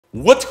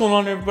What's going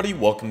on, everybody?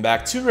 Welcome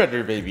back to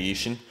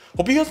Redriveraviation.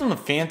 Hope you guys are on a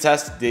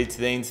fantastic day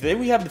today, and today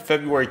we have the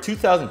February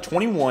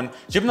 2021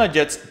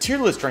 GeminiJets tier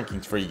list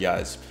rankings for you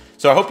guys.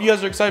 So I hope you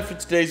guys are excited for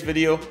today's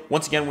video.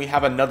 Once again, we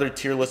have another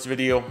tier list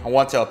video. I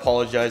want to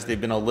apologize, they've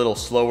been a little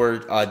slower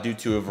due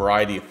to a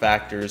variety of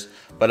factors.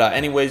 But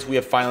anyways, we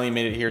have finally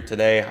made it here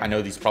today. I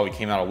know these probably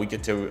came out a week or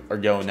two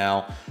ago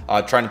now.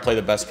 Trying to play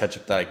the best catch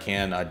up that I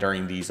can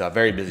during these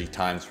very busy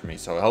times for me.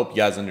 So I hope you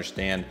guys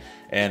understand.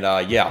 And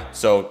yeah,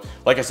 so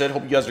like I said,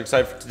 hope you guys are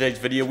excited for today's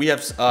video. We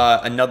have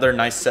another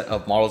nice set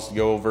of models to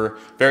go over.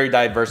 Very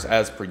diverse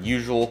as per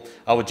usual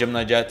with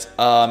GeminiJets.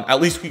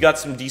 At least we got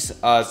some decent,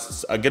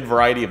 a good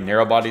variety of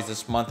narrow bodies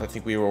this month. I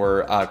think we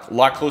were a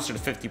lot closer to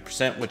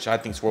 50%, which I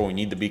think is where we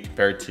need to be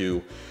compared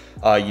to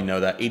you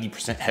know, that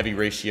 80% heavy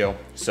ratio.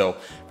 So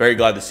very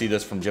glad to see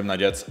this from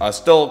GeminiJets.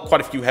 Still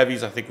quite a few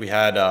heavies. I think we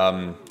had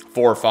 4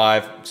 or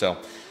 5. So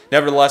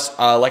nevertheless,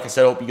 like I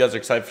said, I hope you guys are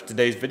excited for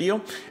today's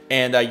video.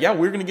 And yeah,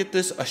 we're going to get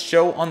this a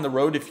show on the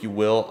road, if you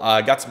will.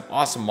 Got some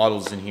awesome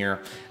models in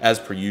here, as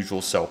per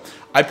usual. So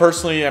I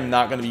personally am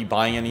not going to be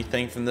buying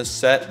anything from this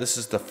set. This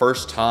is the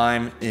first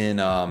time in,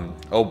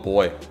 oh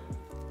boy,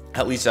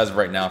 at least as of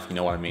right now, if you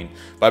know what I mean.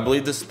 But I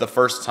believe this is the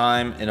first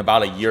time in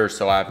about a year or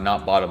so I have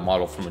not bought a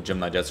model from a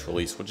GeminiJets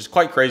release, which is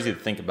quite crazy to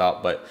think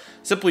about, but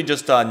simply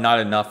just not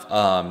enough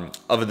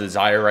of a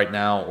desire right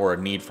now or a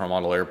need for a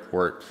model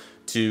airport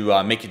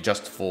to make it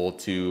justifiable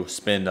to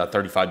spend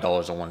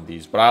 $35 on one of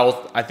these.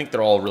 But I think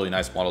they're all really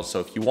nice models, so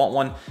if you want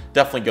one,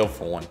 definitely go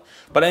for one.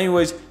 But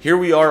anyways, here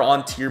we are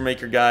on Tier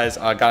Maker, guys.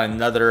 I got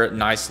another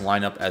nice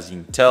lineup, as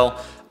you can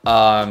tell.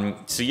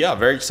 So yeah,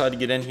 very excited to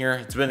get in here.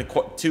 It's been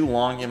quite too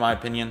long in my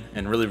opinion,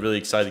 and really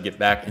excited to get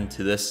back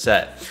into this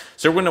set.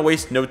 So we're going to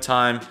waste no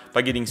time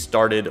by getting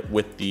started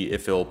with the,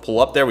 if it'll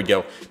pull up, there we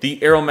go, the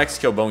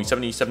Aeromexico Boeing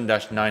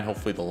 787-9.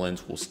 Hopefully the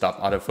lens will stop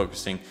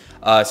autofocusing.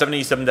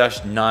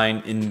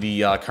 787-9 in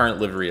the current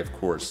livery, of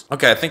course.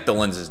 Okay, I think the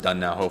lens is done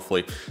now,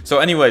 hopefully. So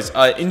anyways,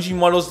 NG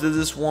Models did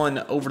this one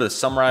over the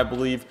summer, I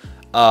believe.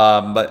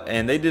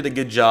 And they did a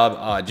good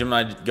job.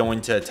 Gemini going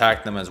to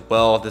attack them as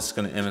well. This is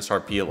going to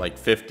MSRP at like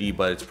 50,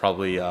 but it's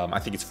probably I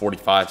think it's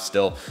 45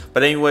 still.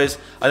 But anyways,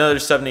 another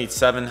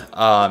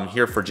 787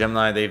 here for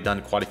Gemini. They've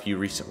done quite a few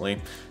recently,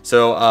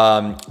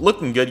 so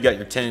looking good. You got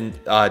your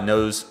 10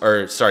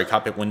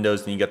 cockpit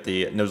windows, and you got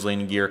the nose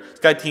landing gear,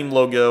 Sky Team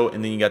logo,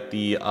 and then you got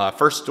the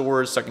first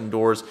doors, second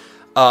doors.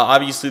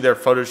 Obviously they're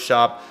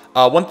Photoshop.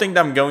 One thing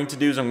that I'm going to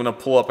do is I'm going to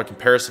pull up a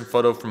comparison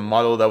photo from a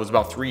model that was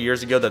about 3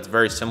 years ago that's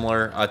very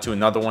similar to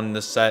another one in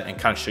this set, and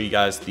kind of show you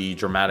guys the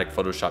dramatic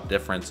Photoshop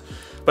difference.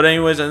 But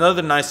anyways,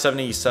 another nice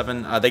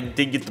 787. They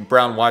did get the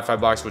brown Wi-Fi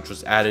box, which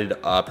was added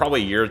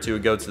probably a year or two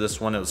ago to this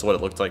one. It was what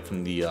it looked like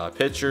from the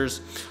pictures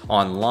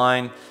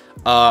online.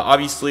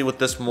 Obviously with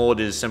this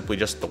mold, it is simply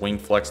just the wing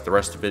flex. The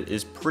rest of it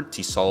is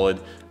pretty solid.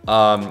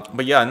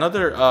 But yeah,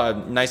 another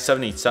nice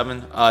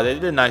 787. They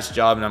did a nice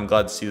job, and I'm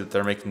glad to see that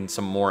they're making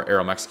some more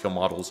Aeromexico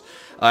models.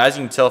 As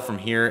you can tell from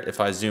here, if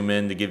I zoom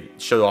in to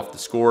show off the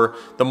score,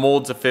 the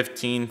mold's a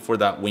 15 for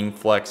that wing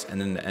flex,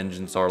 and then the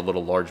engines are a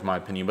little large in my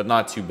opinion, but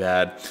not too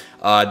bad.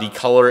 The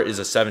color is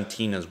a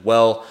 17 as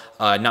well.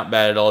 Not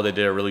bad at all. They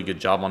did a really good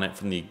job on it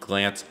from the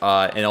glance,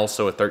 and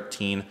also a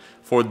 13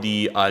 for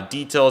the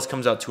details.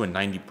 Comes out to a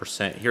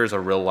 90%. Here's a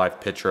real life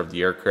picture of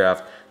the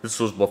aircraft. This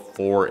was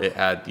before it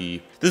had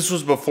the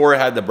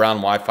brown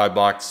Wi-Fi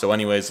box. So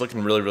anyways,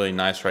 looking really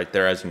nice right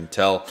there, as you can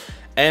tell.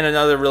 And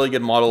another really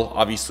good model,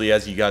 obviously,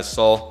 as you guys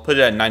saw, put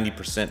it at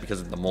 90%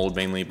 because of the mold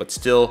mainly, but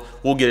still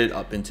we'll get it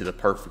up into the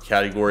perfect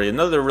category.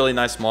 Another really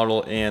nice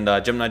model, and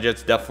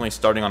GeminiJets definitely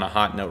starting on a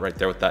hot note right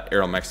there with that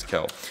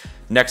Aeromexico.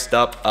 Next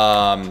up,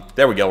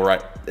 there we go,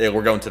 right,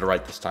 we're going to the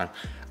right this time.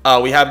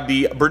 We have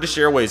the British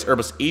Airways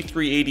Airbus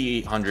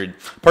A380-800.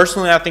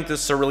 Personally, I think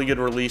this is a really good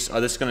release.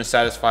 This is going to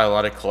satisfy a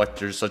lot of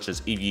collectors such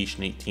as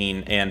Aviation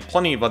 18 and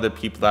plenty of other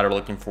people that are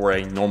looking for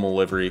a normal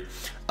livery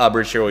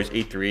British Airways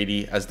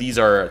A380, as these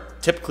are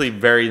typically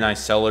very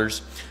nice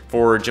sellers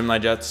for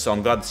GeminiJets. So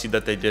I'm glad to see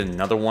that they did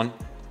another one.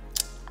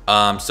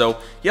 So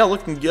yeah,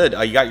 looking good.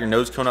 You got your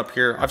nose cone up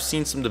here. I've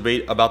seen some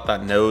debate about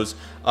that nose.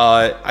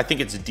 I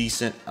think it's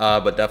decent,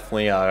 but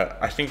definitely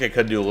I think I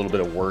could do a little bit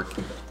of work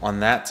on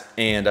that.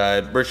 And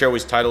British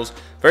Airways titles,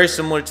 very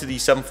similar to the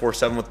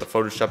 747 with the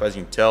Photoshop, as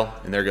you can tell.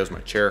 And there goes my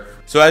chair.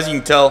 So as you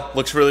can tell,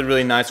 looks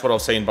really nice. What I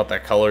was saying about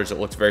that color is it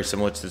looks very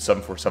similar to the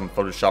 747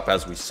 Photoshop,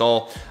 as we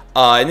saw.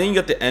 And then you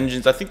got the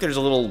engines. I think there's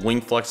a little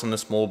wing flex on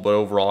this mold, but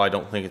overall I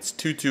don't think it's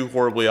too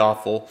horribly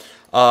awful.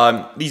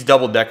 These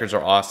double deckers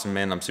are awesome,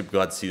 man. I'm super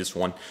glad to see this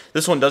one.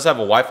 This one does have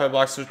a Wi-Fi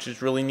box, which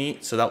is really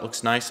neat, so that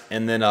looks nice.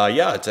 And then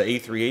yeah, it's an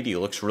A380. It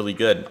looks really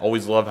good.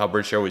 Always love how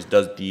British Airways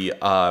does the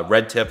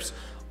red tips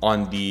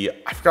on the,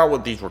 I forgot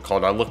what these were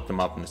called. I looked them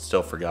up and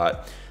still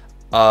forgot.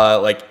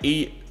 Like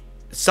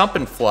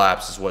something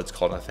flaps is what it's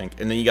called, I think.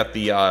 And then you got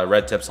the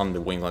red tips on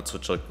the winglets,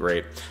 which look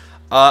great.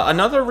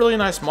 Another really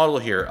nice model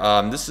here.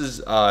 This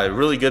is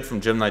really good from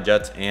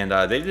GeminiJets, and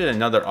they did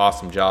another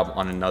awesome job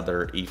on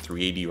another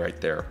A380 right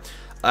there.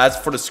 As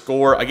for the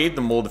score, I gave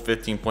the mold a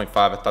 15.5.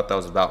 I thought that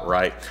was about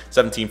right.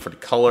 17 for the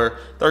color,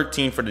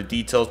 13 for the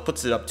details,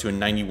 puts it up to a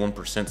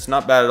 91%. It's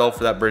not bad at all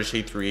for that British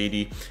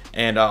A380,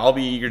 and I'll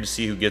be eager to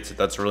see who gets it.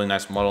 That's a really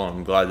nice model, and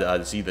I'm glad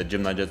to see that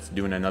GeminiJets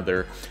doing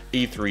another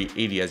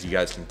A380, as you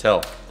guys can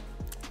tell.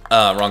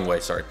 Wrong way,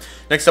 sorry.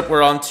 Next up,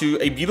 we're on to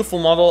a beautiful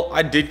model.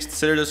 I did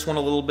consider this one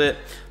a little bit,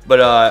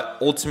 but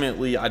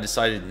ultimately I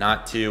decided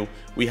not to.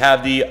 We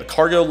have the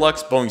Cargo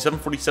Lux Boeing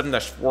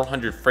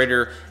 747-400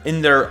 freighter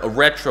in their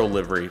retro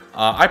livery.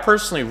 I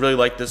personally really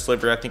like this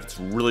livery. I think it's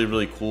really,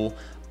 really cool.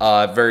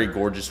 Very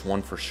gorgeous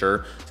one for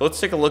sure. So let's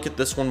take a look at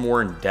this one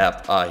more in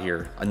depth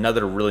here.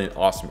 Another really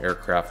awesome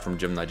aircraft from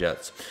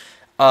GeminiJets.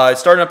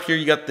 Starting up here,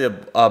 you got the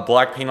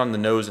black paint on the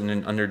nose and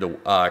then under the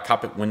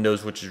cockpit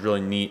windows, which is really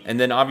neat. And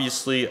then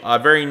obviously a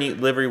very neat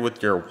livery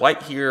with your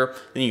white here.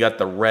 Then you got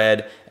the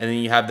red, and then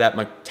you have that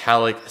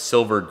metallic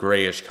silver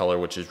grayish color,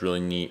 which is really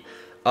neat.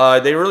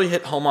 They really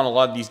hit home on a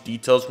lot of these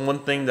details. One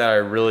thing that I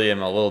really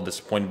am a little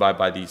disappointed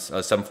by these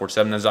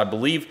 747 is I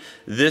believe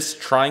this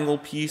triangle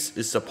piece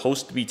is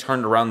supposed to be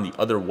turned around the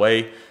other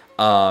way.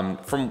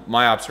 From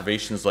my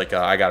observations, like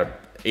I got a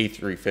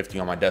A350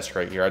 on my desk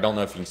right here. I don't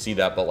know if you can see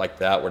that, but like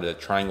that, where the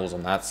triangle's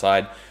on that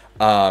side.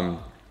 So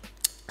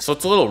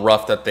it's a little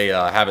rough that they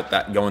have it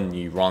that going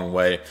the wrong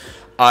way.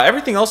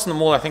 Everything else in the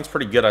mold I think is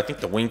pretty good. I think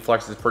the wing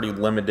flex is pretty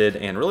limited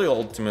and really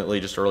ultimately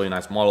just a really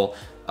nice model.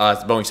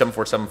 It's the Boeing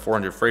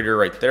 747-400 freighter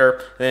right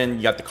there. Then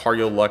you got the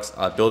Cargo Lux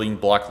building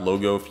block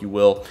logo, if you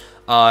will.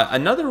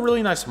 Another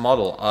really nice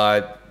model.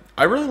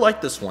 I really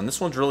like this one.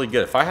 This one's really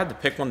good. If I had to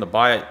pick one to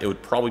buy it, it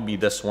would probably be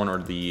this one or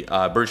the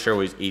British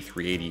Airways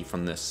A380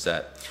 from this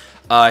set.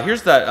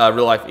 Here's that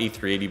real life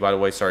A380, by the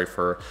way. Sorry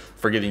for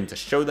forgetting to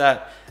show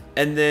that.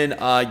 And then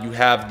you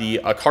have the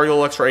Cargo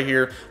Lux right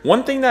here.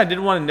 One thing that I did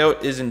want to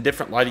note is in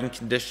different lighting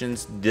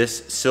conditions,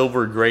 this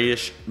silver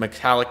grayish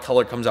metallic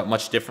color comes out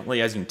much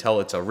differently. As you can tell,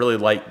 it's a really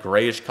light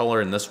grayish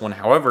color in this one.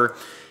 However,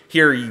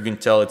 here you can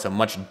tell it's a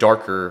much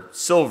darker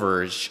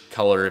silverish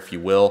color, if you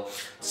will.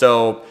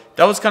 So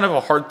that was kind of a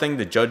hard thing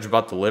to judge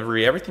about the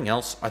livery. Everything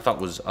else I thought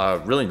was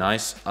really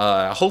nice.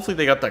 Hopefully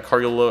they got that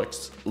Cargo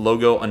Lux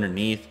logo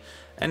underneath.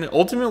 And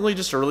ultimately,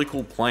 just a really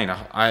cool plane.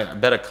 I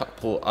bet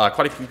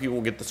quite a few people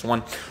will get this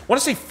one. I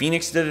want to say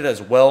Phoenix did it as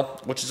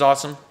well, which is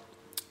awesome.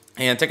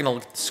 And taking a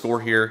look at the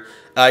score here,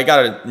 I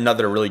got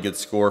another really good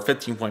score,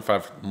 15.5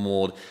 for the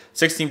mold,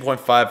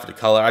 16.5 for the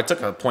color. I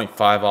took a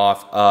 0.5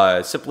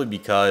 off simply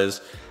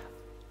because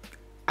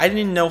I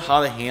didn't know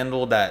how to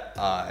handle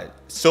that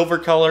silver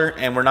color,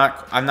 and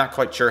I'm not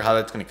quite sure how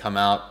that's going to come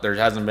out. There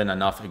hasn't been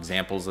enough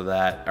examples of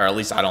that, or at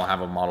least I don't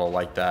have a model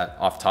like that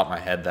off the top of my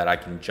head that I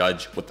can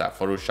judge with that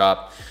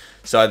Photoshop.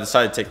 So I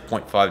decided to take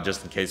 0.5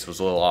 just in case it was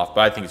a little off,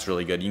 but I think it's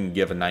really good. You can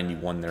give a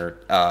 91 there,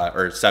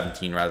 or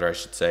 17 rather, I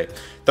should say.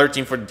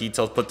 13 for the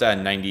details, put that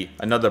at 90.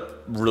 Another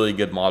really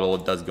good model.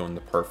 It does go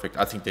into perfect.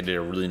 I think they did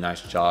a really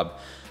nice job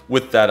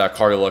with that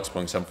Cargo Lux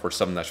Boeing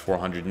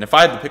 747-400. And if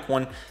I had to pick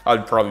one, I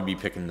would probably be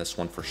picking this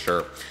one for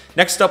sure.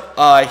 Next up,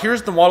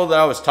 here's the model that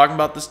I was talking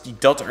about. This is the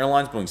Delta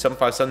Airlines Boeing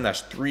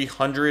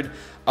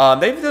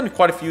 757-300. They've done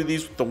quite a few of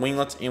these with the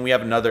winglets, and we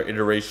have another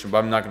iteration, but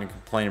I'm not going to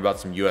complain about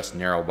some US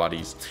narrow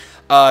bodies.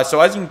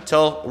 So as you can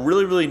tell,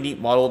 really, really neat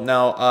model.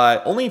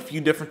 Now, only a few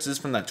differences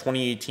from that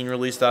 2018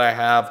 release that I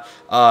have.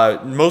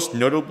 Most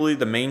notably,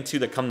 the main two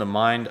that come to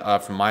mind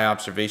from my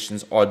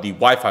observations are the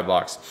Wi-Fi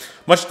box.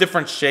 Much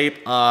different shape.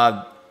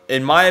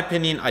 In my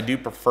opinion, I do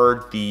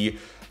prefer the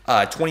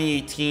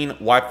 2018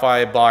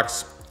 Wi-Fi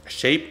box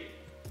shape.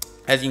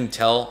 As you can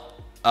tell,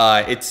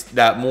 it's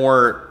that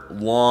more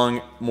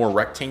long, more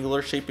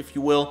rectangular shape, if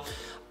you will.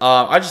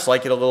 I just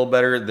like it a little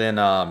better than,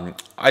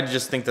 I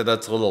just think that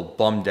that's a little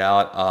bummed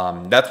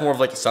out. That's more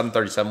of like a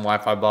 737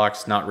 Wi-Fi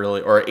box, not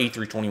really, or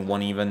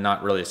A321 even,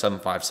 not really a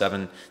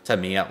 757 to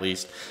me at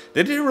least.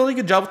 They did a really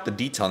good job with the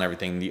detail and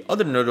everything. The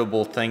other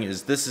notable thing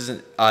is this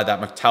isn't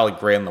that metallic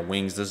gray on the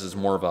wings. This is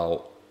more of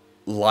a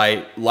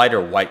lighter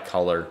white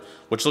color,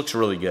 which looks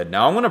really good.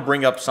 Now I'm going to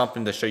bring up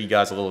something to show you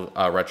guys a little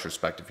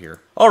retrospective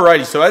here.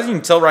 Alrighty, so as you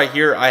can tell right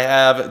here, I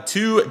have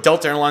two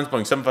Delta Airlines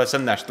Boeing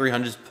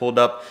 757-300s pulled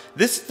up.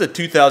 This is the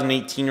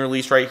 2018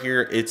 release right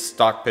here. It's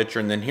stock picture,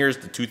 and then here's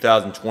the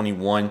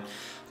 2021.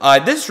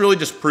 This really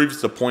just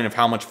proves the point of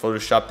how much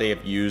Photoshop they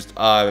have used.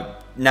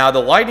 Now the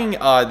lighting,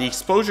 the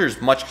exposure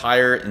is much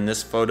higher in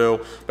this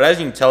photo, but as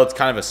you can tell, it's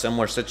kind of a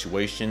similar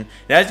situation.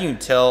 And as you can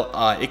tell,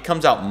 it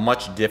comes out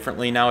much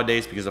differently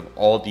nowadays because of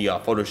all the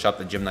Photoshop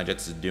that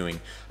GeminiJets is doing.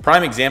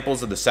 Prime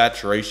examples of the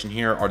saturation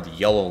here are the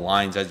yellow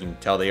lines. As you can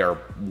tell, they are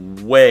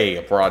way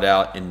brought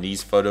out in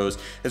these photos,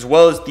 as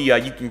well as the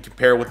you can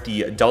compare with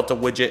the Delta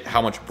widget,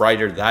 how much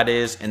brighter that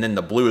is, and then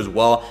the blue as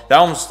well. That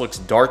almost looks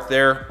dark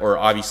there, or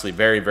obviously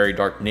very, very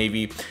dark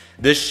navy.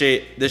 This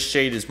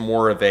shade is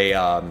more of a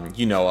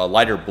you know, a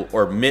lighter blue,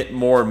 or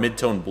more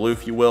mid-tone blue,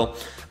 if you will.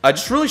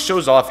 Just really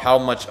shows off how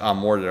much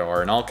more there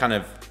are, and I'll kind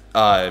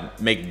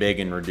of make big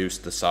and reduce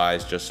the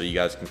size just so you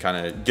guys can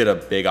kind of get a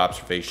big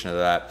observation of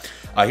that.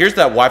 Here's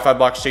that Wi-Fi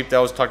box shape that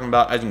I was talking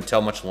about. As you can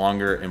tell, much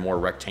longer and more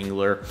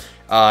rectangular.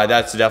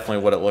 That's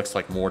definitely what it looks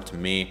like more to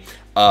me.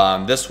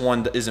 This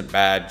one isn't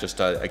bad, just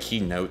a key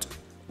note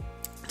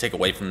take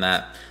away from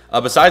that.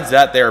 Besides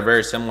that, they are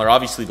very similar.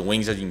 Obviously, the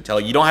wings, as you can tell,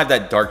 you don't have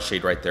that dark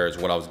shade right there is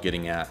what I was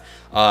getting at.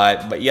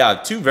 But yeah,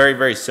 two very,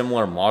 very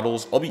similar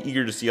models. I'll be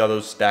eager to see how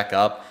those stack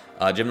up.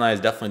 Gemini has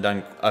definitely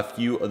done a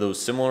few of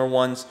those similar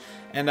ones.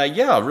 And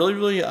yeah, really,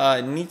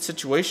 really neat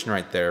situation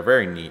right there.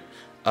 Very neat.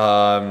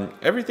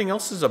 Everything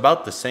else is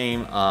about the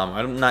same.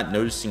 I'm not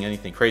noticing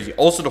anything crazy.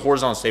 Also, the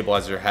horizontal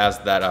stabilizer has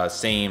that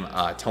same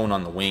tone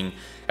on the wing.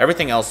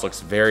 Everything else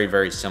looks very,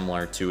 very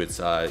similar to its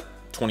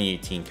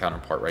 2018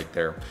 counterpart right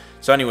there.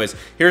 So anyways,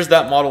 here's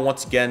that model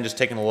once again, just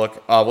taking a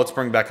look. Let's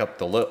bring back up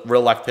the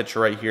real life picture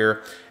right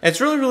here. And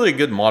it's really, really a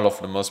good model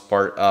for the most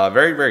part.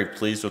 Very, very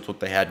pleased with what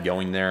they had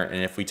going there.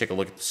 And if we take a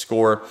look at the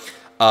score,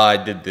 I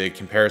did the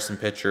comparison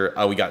picture.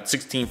 We got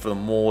 16 for the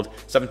mold,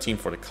 17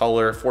 for the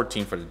color,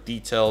 14 for the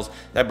details.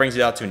 That brings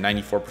it out to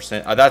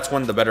 94%. That's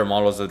one of the better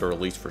models that are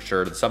released for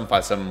sure. The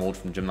 757 mold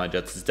from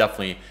GeminiJets is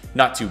definitely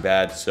not too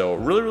bad. So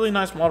really, really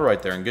nice model right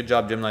there. And good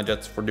job,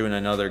 GeminiJets, for doing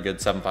another good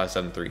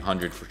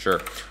 757-300 for sure.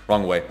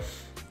 Wrong way.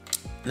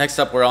 Next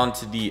up, we're on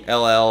to the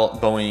LL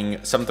Boeing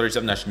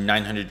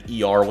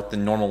 737-900ER with the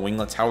normal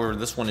winglets. However,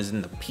 this one is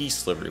in the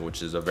piece livery,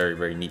 which is a very,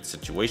 very neat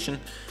situation.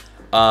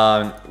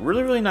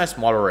 Really, really nice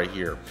model right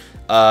here.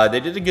 They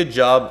did a good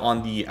job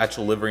on the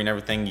actual livery and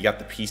everything. You got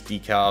the piece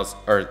decals,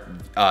 or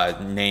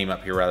name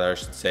up here rather, I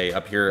should say,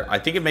 up here. I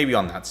think it may be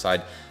on that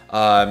side.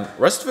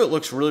 Rest of it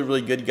looks really,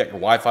 really good. You got your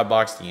Wi-Fi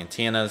box, the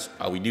antennas.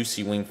 We do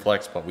see wing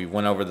flex, but we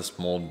went over this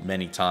mold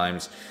many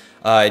times.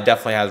 It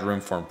definitely has room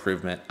for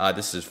improvement.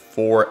 This is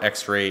 4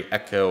 X-Ray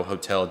Echo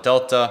Hotel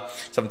Delta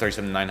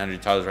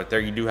 737-900 titles right there.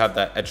 You do have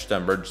that extra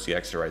emergency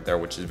exit right there,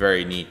 which is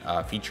very neat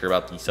feature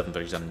about the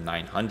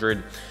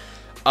 737-900.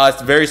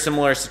 It's a very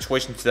similar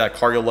situation to that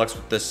Cargo Lux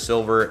with this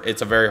silver.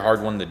 It's a very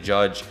hard one to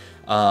judge.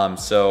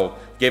 So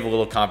gave a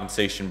little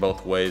compensation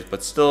both ways,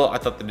 but still I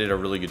thought they did a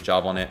really good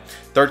job on it.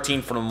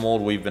 13 for the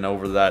mold, we've been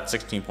over that.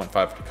 16.5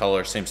 for the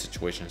color, same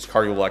situation as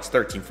Cargo Lux.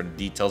 13 for the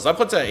details. That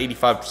puts it at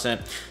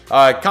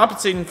 85%.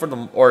 Compensating for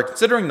the, or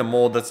considering the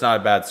mold, that's not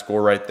a bad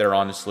score right there,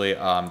 honestly.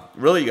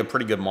 Really a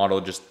pretty good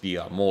model, just the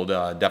mold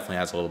definitely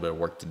has a little bit of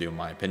work to do in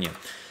my opinion.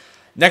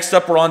 Next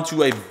up, we're on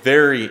to a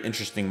very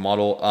interesting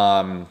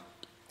model.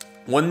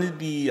 One of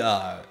the,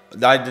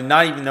 I did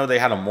not even know they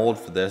had a mold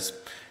for this.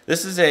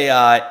 This is a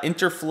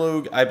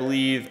Interflug, I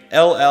believe,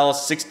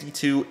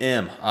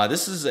 LL62M.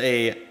 This is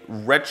a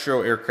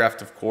retro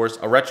aircraft, of course,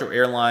 a retro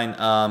airline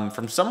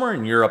from somewhere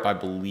in Europe, I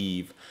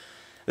believe.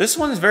 This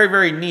one is very,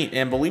 very neat,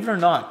 and believe it or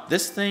not,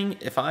 this thing,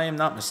 if I am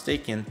not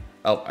mistaken,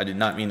 oh, I did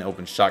not mean to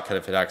open Shotcut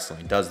if it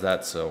accidentally does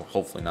that, so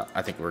hopefully not.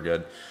 I think we're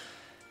good.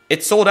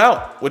 It's sold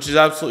out, which is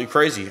absolutely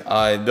crazy.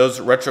 Those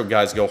retro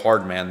guys go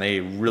hard, man. They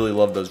really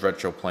love those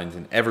retro planes,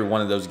 and every one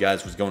of those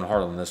guys was going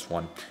hard on this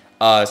one.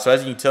 So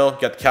as you can tell,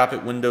 got the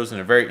capit windows in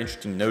a very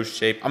interesting nose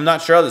shape. I'm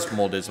not sure how this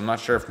mold is. I'm not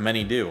sure if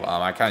many do.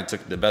 I kind of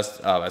took the best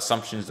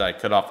assumptions that I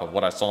could off of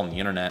what I saw on the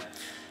internet.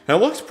 And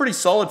it looks pretty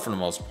solid for the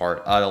most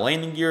part. The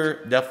landing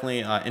gear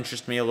definitely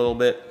interests me a little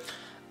bit.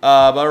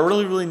 But a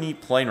really, really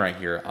neat plane right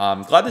here.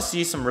 I'm glad to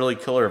see some really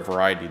killer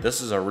variety. This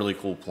is a really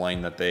cool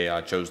plane that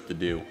they chose to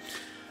do.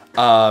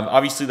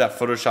 Obviously that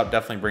Photoshop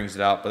definitely brings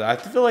it out, but I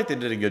feel like they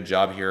did a good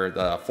job here.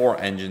 The 4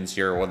 engines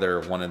here, whether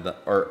one of the,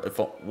 or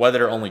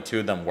whether only 2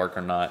 of them work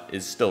or not,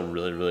 is still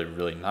really, really,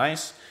 really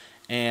nice.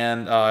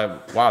 And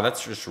wow,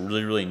 that's just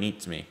really, really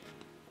neat to me.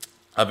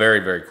 A very,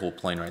 very cool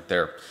plane right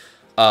there.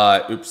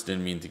 Oops,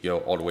 didn't mean to go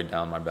all the way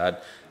down, my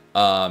bad.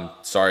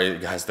 Sorry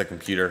guys, the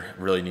computer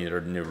really needed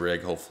a new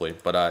rig, hopefully.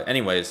 But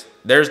anyways,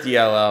 there's the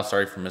LL.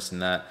 Sorry for missing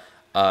that.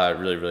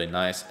 Really, really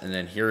nice. And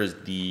then here is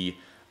the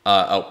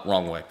oh,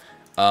 wrong way.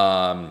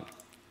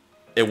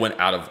 It went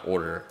out of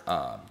order.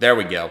 There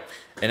we go.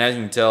 And as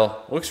you can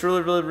tell, looks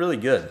really, really, really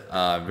good.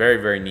 Very,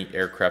 very neat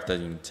aircraft, as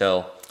you can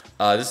tell.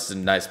 This is a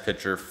nice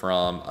picture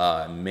from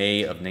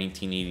May of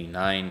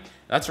 1989.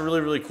 That's a really,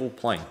 really cool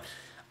plane.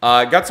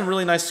 Got some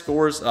really nice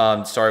scores.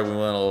 Sorry, we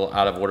went a little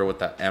out of order with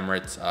that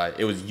Emirates.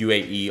 It was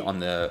UAE on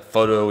the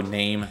photo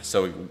name,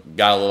 so we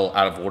got a little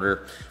out of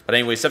order. But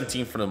anyway,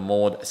 17 for the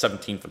mold,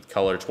 17 for the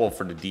color, 12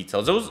 for the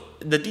details.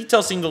 The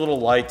details seemed a little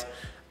light.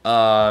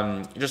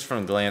 Just from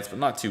a glance, but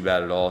not too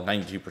bad at all.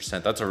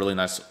 92%. That's a really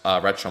nice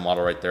retro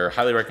model right there.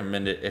 Highly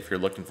recommend it if you're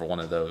looking for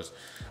one of those.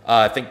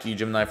 Thank you,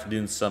 Gemini, for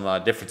doing some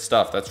different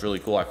stuff. That's really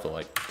cool, I feel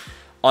like.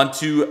 On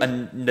to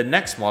the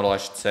next model, I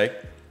should say.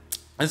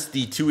 This is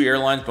the TUI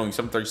Airlines Boeing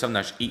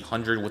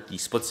 737-800 with the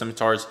split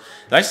scimitars.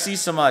 Nice to see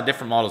some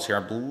different models here.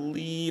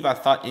 I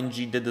thought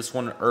NG did this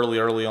one early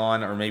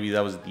on, or maybe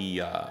that was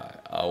the,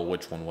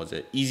 which one was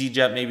it?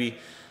 EasyJet, maybe.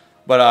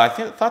 But I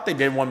thought they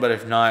did one, but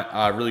if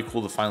not, really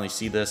cool to finally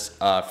see this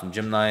from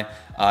Gemini.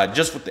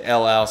 Just with the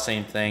LL,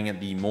 same thing.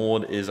 The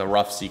mold is a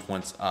rough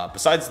sequence.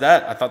 Besides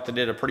that, I thought they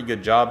did a pretty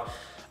good job.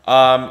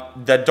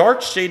 The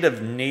dark shade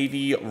of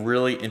navy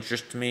really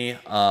interests me,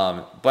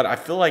 but I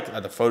feel like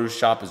the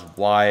Photoshop is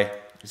why,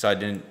 so I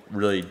didn't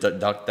really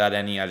deduct that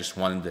any. I just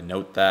wanted to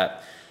note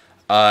that.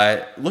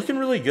 Looking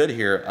really good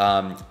here.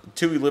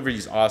 TUI livery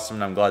is awesome,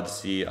 and I'm glad to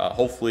see.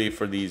 Hopefully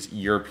for these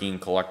European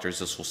collectors,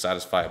 this will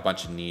satisfy a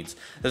bunch of needs.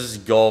 This is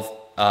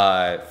Golf,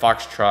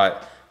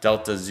 Foxtrot,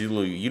 Delta,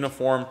 Zulu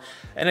uniform.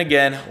 And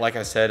again, like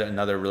I said,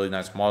 another really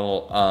nice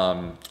model.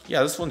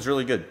 Yeah, this one's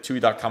really good.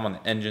 TUI.com on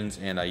the engines.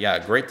 And yeah,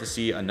 great to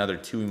see another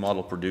TUI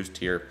model produced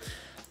here.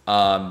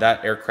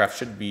 That aircraft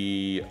should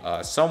be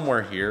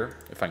somewhere here,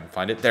 if I can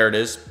find it. There it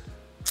is.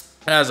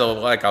 As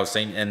like I was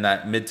saying, in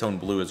that mid-tone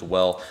blue as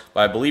well,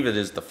 but I believe it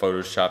is the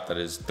Photoshop that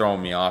is throwing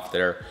me off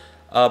there.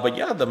 But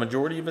yeah, the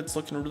majority of it's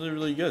looking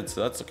really good,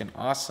 so that's looking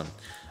awesome.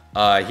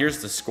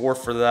 Here's the score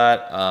for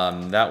that.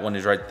 That one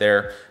is right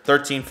there.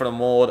 13 for the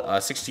mold,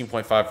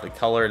 16.5 for the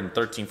color, and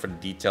 13 for the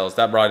details.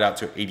 That brought it out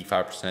to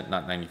 85%,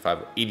 not 95,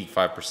 but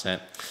 85%.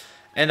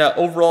 And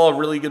overall, a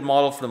really good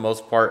model for the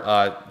most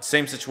part.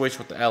 Same situation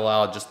with the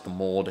LL, just the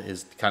mold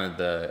is kind of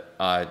the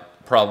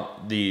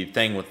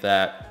thing with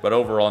that, but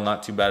overall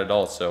not too bad at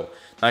all. So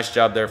nice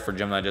job there for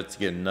GeminiJets to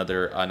get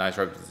another nice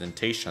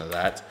representation of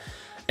that.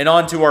 And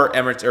on to our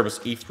Emirates Airbus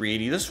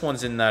A380. This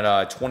one's in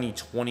that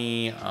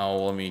 2020.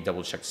 Let me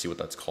double check to see what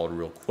that's called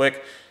real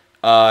quick.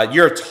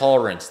 Year of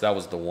Tolerance, that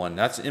was the one.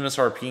 That's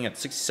MSRP at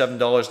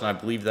 $67, and I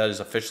believe that is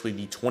officially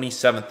the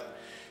 27th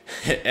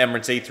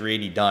Emirates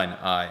A380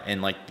 done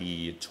in like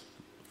the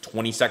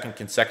 22nd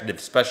consecutive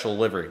special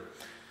livery.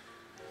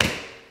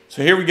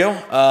 So here we go.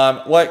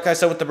 Like I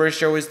said with the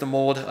British Airways, the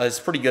mold is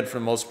pretty good for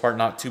the most part,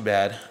 not too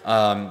bad.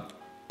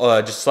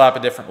 Just slap a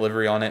different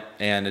livery on it,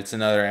 and it's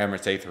another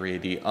Emirates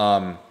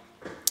A380.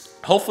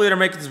 Hopefully they're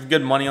making some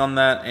good money on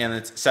that, and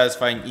it's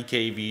satisfying ETA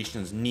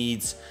Aviation's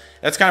needs.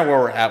 That's kind of where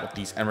we're at with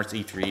these Emirates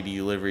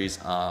A380 liveries.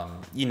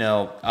 You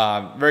know,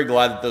 very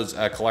glad that those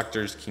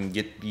collectors can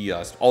get the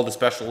all the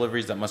special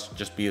liveries. That must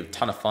just be a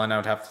ton of fun, I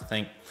would have to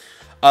think.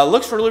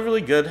 Looks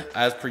really good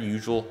as per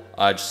usual.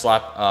 Just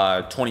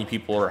slap 20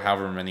 people or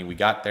however many we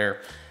got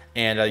there,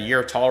 and Year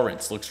of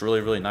Tolerance looks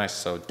really nice.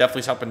 So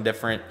definitely something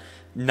different.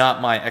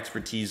 Not my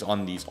expertise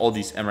on all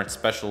these Emirates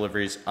special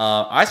liveries.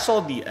 I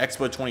saw the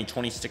Expo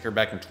 2020 sticker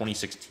back in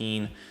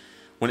 2016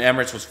 when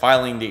Emirates was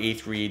filing the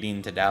A380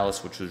 into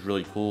Dallas, which was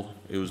really cool.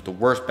 It was the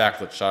worst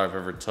backlit shot I've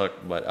ever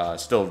took, but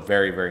still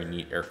very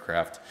neat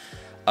aircraft.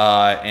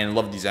 And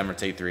love these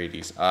Emirates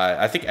A380s.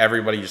 I think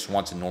everybody just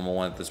wants a normal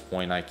one at this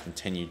point. I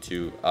continue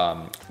to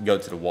go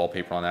to the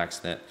wallpaper on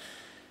accident.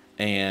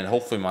 And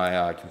hopefully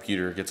my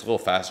computer gets a little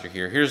faster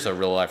here. Here's a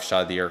real life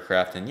shot of the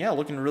aircraft, and yeah,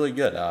 looking really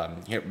good.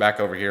 Here, back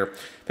over here,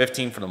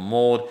 15 for the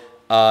mold.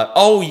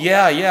 Oh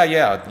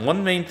yeah.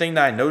 One main thing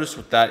that I noticed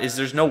with that is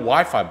there's no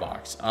Wi-Fi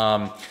box.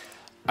 I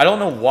don't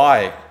know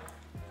why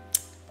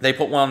they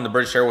put one on the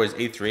British Airways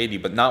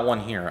A380, but not one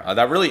here.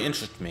 That really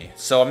interested me.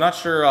 So I'm not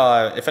sure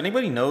if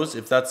anybody knows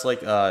if that's like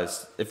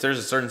if there's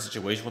a certain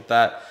situation with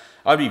that.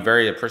 I'd be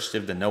very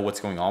appreciative to know what's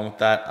going on with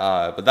that.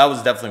 But that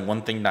was definitely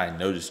one thing that I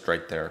noticed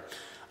right there.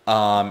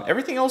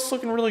 Everything else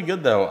looking really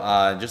good though.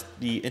 Just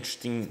the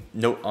interesting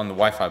note on the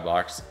Wi-Fi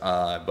box.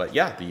 But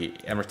yeah, the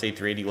Emirates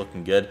A380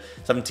 looking good.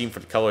 17 for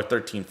the color,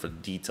 13 for the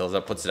details.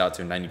 That puts it out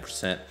to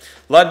 90%. A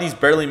lot of these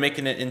barely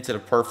making it into the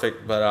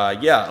perfect,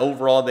 but yeah,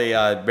 overall they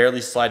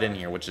barely slide in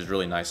here, which is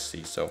really nice to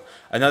see. So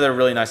another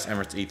really nice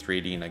Emirates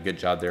A380, and a good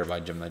job there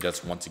by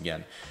GeminiJets once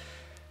again.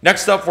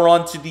 Next up, we're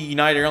on to the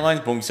United Airlines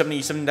Boeing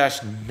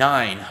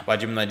 787-9 by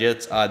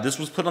GeminiJets. This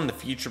was put on the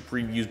feature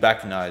previews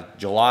back in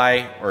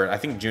July, or I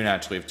think June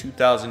actually, of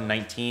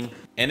 2019.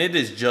 And it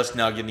is just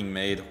now getting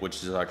made,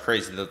 which is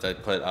crazy that they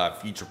put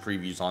feature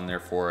previews on there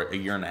for a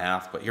year and a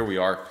half. But here we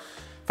are.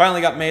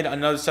 Finally got made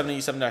another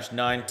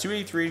 787-9, two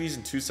A380s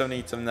and two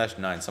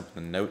 787-9,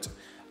 something to note.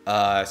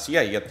 So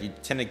yeah, you got the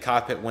tinted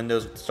cockpit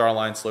windows with the Star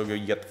Alliance logo.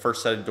 You got the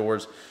first set of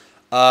doors.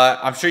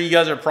 I'm sure you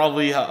guys are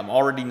probably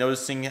already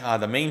noticing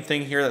the main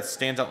thing here that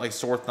stands out like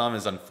sore thumb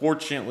is,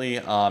 unfortunately,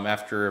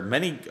 after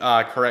many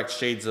correct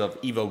shades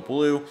of Evo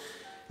Blue,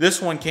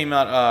 this one came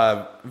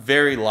out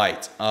very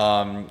light.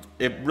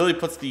 It really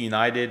puts the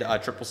United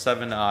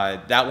 777,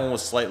 that one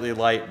was slightly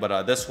light,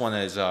 but this one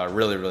is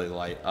really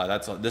light.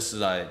 This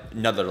is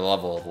another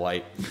level of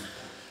light.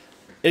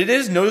 It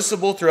is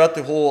noticeable throughout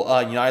the whole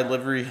United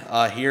livery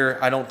here.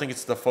 I don't think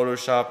it's the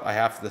Photoshop. I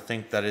have to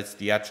think that it's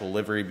the actual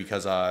livery,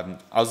 because I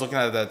was looking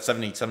at that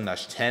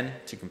 787-10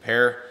 to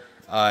compare,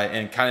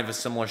 and kind of a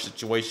similar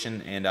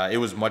situation, and it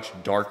was much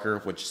darker,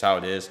 which is how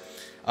it is.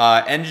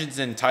 Engines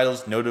and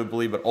titles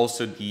notably, but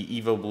also the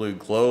Evo Blue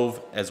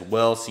Glove as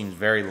well seems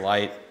very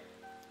light.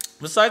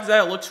 Besides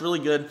that, it looks really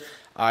good.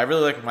 I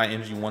really like my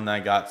MG1 that I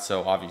got,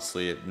 so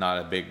obviously it's not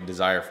a big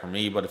desire for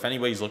me, but if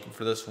anybody's looking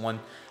for this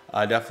one,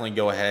 definitely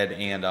go ahead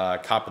and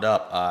cop it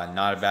up.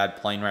 Not a bad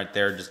plane right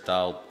there. Just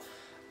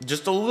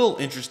a little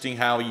interesting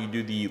how you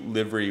do the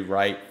livery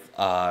right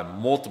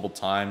multiple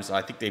times.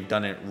 I think they've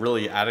done it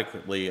really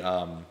adequately,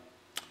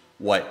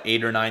 what,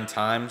 8 or 9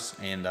 times,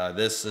 and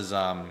this is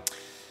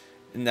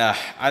nah,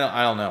 I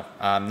don't know.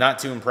 I'm not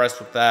too impressed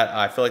with that.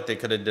 I feel like they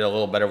could have did a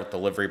little better with the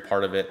livery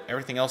part of it.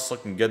 Everything else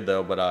looking good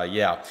though, but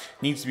yeah,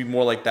 needs to be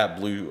more like that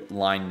blue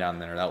line down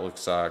there. That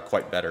looks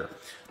quite better.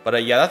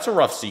 But yeah, that's a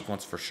rough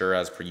sequence for sure,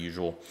 as per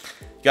usual.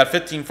 You got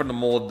 15 for the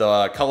mold.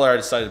 The color I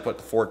decided to put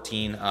to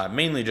 14,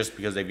 mainly just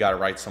because they've got it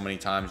right so many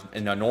times.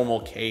 In a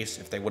normal case,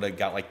 if they would have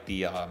got like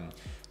the,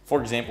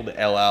 for example, the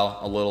LL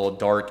a little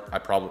dark,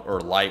 or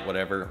light,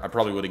 whatever, I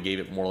probably would have gave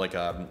it more like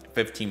a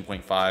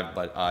 15.5.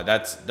 But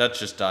that's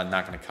just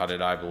not going to cut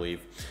it, I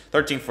believe.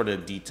 13 for the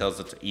details.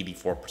 That's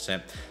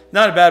 84%.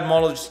 Not a bad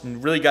model. Just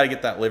really got to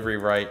get that livery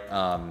right.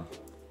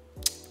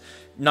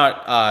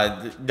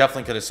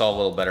 Definitely could have saw a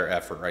little better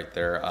effort right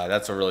there.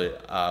 That's a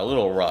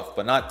little rough,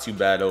 but not too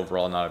bad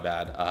overall. Not a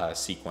bad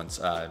sequence.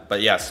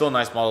 But yeah, still a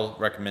nice model.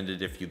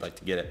 Recommended if you'd like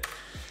to get it.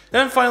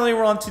 Then finally,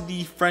 we're on to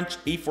the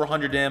French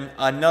A400M.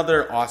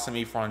 Another awesome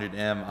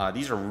A400M.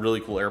 These are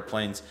really cool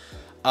airplanes.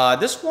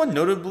 This one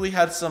notably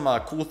had some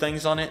cool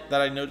things on it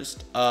that I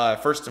noticed.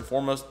 First and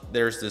foremost,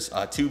 there's this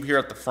tube here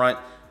at the front.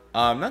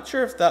 I'm not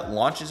sure if that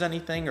launches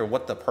anything or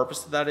what the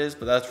purpose of that is,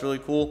 but that's really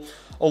cool.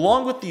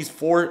 Along with these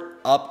 4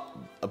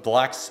 up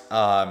blacks,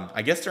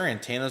 I guess they're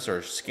antennas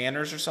or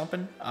scanners or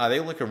something. They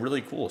look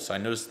really cool, so I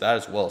noticed that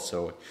as well.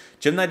 So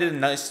Gemini did a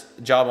nice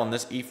job on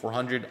this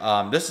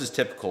A400. This is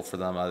typical for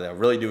them. They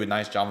really do a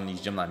nice job on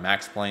these Gemini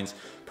Max planes.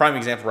 Prime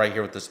example right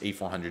here with this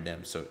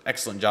A400M. So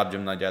excellent job,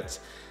 GeminiJets.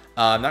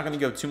 I'm not going to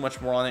go too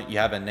much more on it. You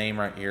have a name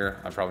right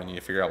here. I probably need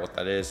to figure out what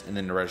that is, and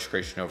then the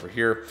registration over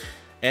here.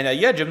 And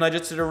yeah,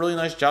 GeminiJets did a really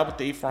nice job with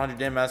the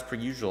A400M as per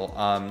usual.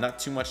 Not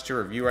too much to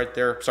review right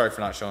there. Sorry for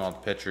not showing all the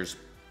pictures.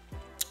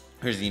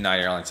 Here's the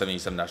United Airlines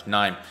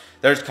 77-9.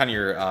 There's kind of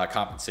your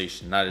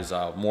compensation. That is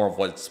more of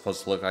what it's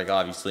supposed to look like,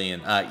 obviously.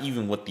 And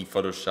even with the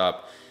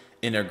Photoshop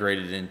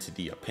integrated into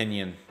the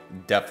opinion,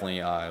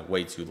 definitely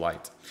way too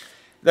light.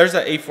 There's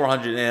that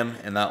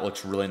A400M, and that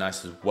looks really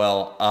nice as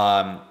well.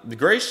 The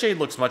gray shade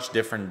looks much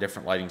different in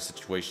different lighting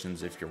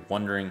situations, if you're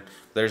wondering.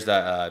 There's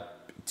that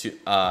tube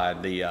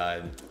up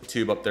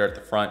there at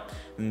the front,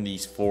 and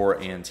these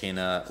 4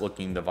 antenna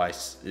looking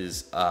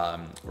devices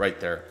right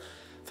there.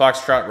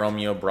 Foxtrot,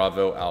 Romeo,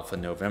 Bravo, Alpha,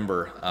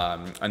 November.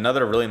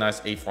 Another really nice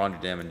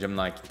A400M, and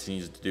Gemini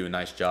continues to do a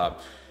nice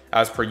job.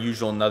 As per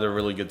usual, another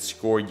really good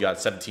score. You got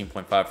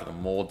 17.5 for the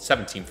mold,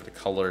 17 for the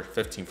color,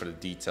 15 for the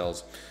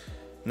details,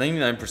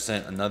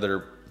 99%.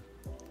 Another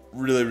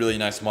really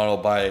nice model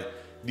by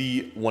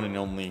the one and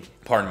only,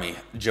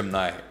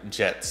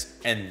 GeminiJets.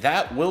 And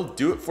that will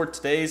do it for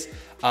today's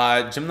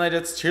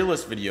GeminiJets tier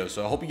list video.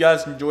 So I hope you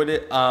guys enjoyed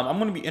it. I'm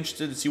going to be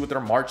interested to see what their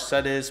March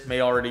set is.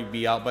 May already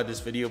be out by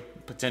this video,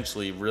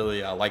 potentially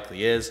really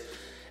likely is.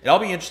 And I'll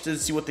be interested to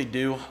see what they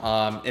do.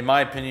 In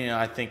my opinion,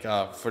 I think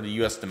for the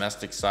US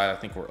domestic side, I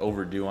think we're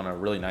overdue on a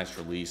really nice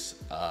release.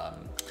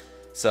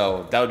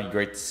 So that would be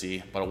great to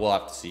see, but we'll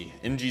have to see.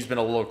 MG's been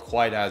a little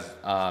quiet as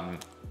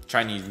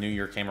Chinese New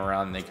Year came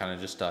around, and they kind of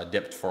just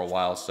dipped for a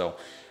while. So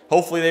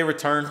hopefully they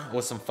return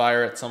with some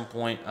fire at some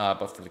point.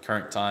 But for the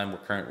current time, we're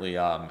currently,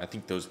 I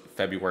think those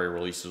February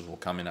releases will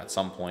come in at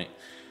some point.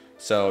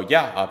 So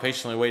yeah,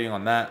 patiently waiting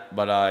on that.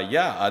 But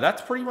yeah,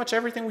 that's pretty much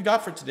everything we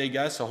got for today,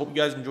 guys. So I hope you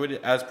guys enjoyed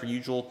it as per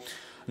usual.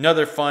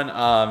 Another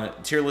fun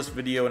tier list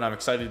video, and I'm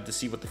excited to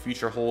see what the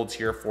future holds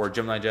here for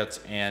GeminiJets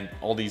and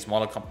all these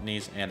model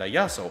companies. And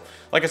yeah, so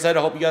like I said,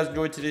 I hope you guys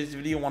enjoyed today's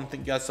video. I want to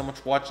thank you guys so much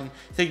for watching.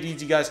 Take it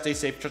easy, guys. Stay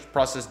safe. Trust the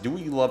process. Do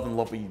what you love and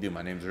love what you do.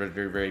 My name is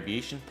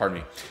Redriveraviation. Pardon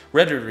me,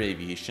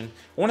 Redriveraviation.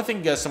 I want to thank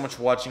you guys so much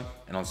for watching,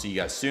 and I'll see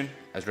you guys soon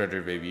as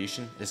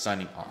Redriveraviation is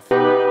signing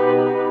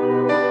off.